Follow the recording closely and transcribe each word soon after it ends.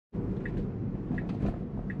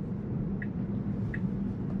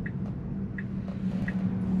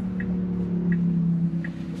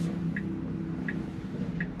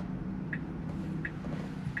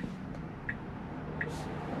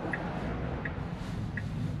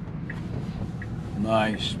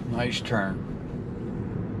Nice, nice turn.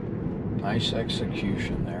 Nice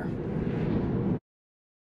execution there.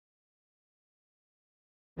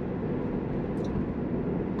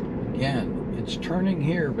 Again, it's turning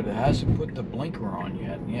here, but it hasn't put the blinker on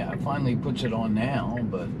yet. Yeah, it finally puts it on now,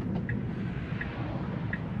 but...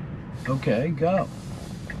 Okay, go.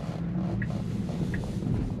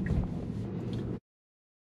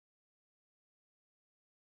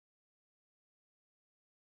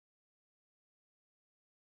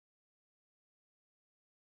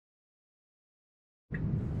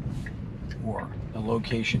 Or a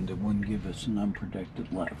location that wouldn't give us an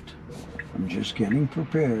unprotected left. I'm just getting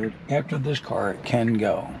prepared. After this car, it can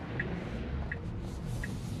go.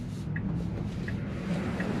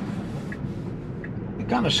 It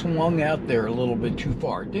kind of swung out there a little bit too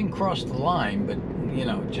far. It didn't cross the line, but, you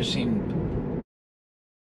know, it just seemed...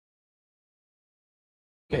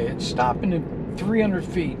 Okay, it's stopping at 300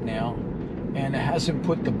 feet now, and it hasn't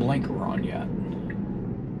put the blinker on yet.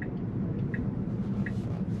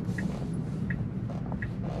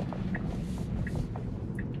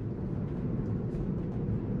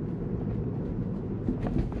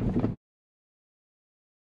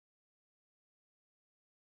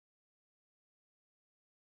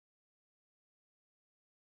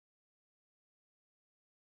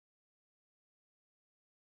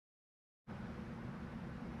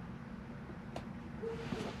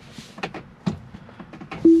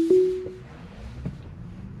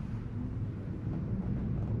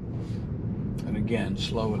 And again,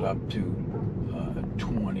 slow it up to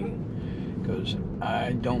 20, because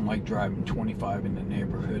I don't like driving 25 in the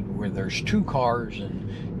neighborhood where there's two cars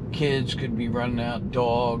and kids could be running out,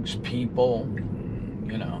 dogs, people,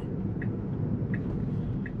 you know,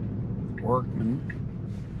 workmen.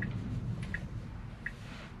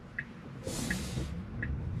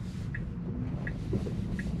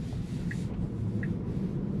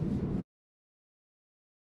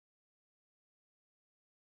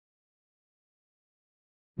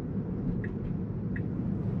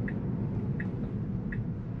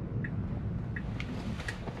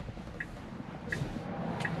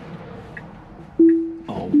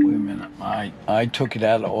 Oh, wait a minute. I took it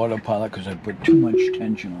out of autopilot because I put too much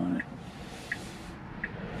tension on it.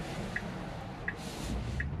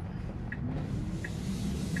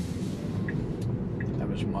 That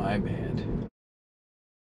was my bad.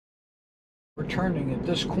 We're turning at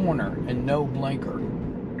this corner and no blinker.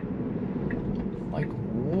 Like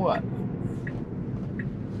what?